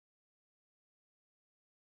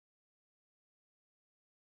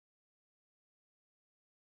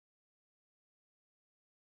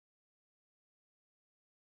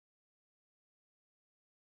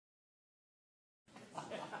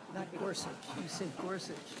Gorsuch. You said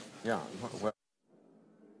Gorsuch. Yeah. Well,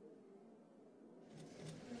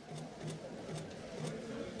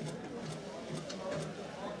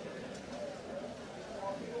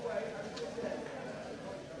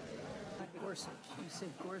 Gorsuch. You said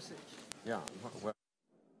Gorsuch. yeah. Well,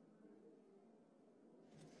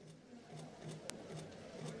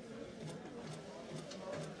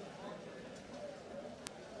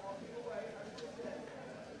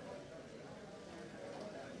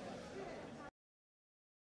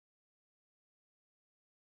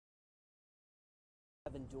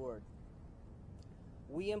 have endured.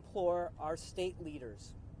 We implore our state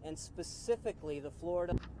leaders, and specifically the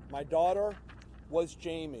Florida... My daughter was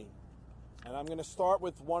Jamie, and I'm going to start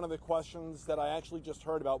with one of the questions that I actually just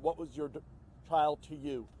heard about. What was your child to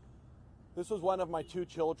you? This was one of my two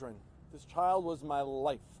children. This child was my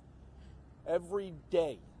life. Every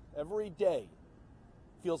day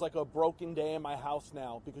feels like a broken day in my house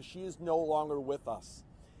now because she is no longer with us.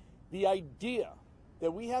 The idea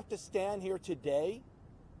that we have to stand here today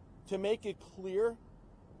to make it clear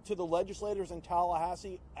to the legislators in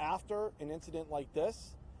Tallahassee after an incident like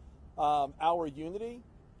this, our unity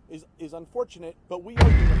is unfortunate, but we are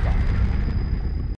unified.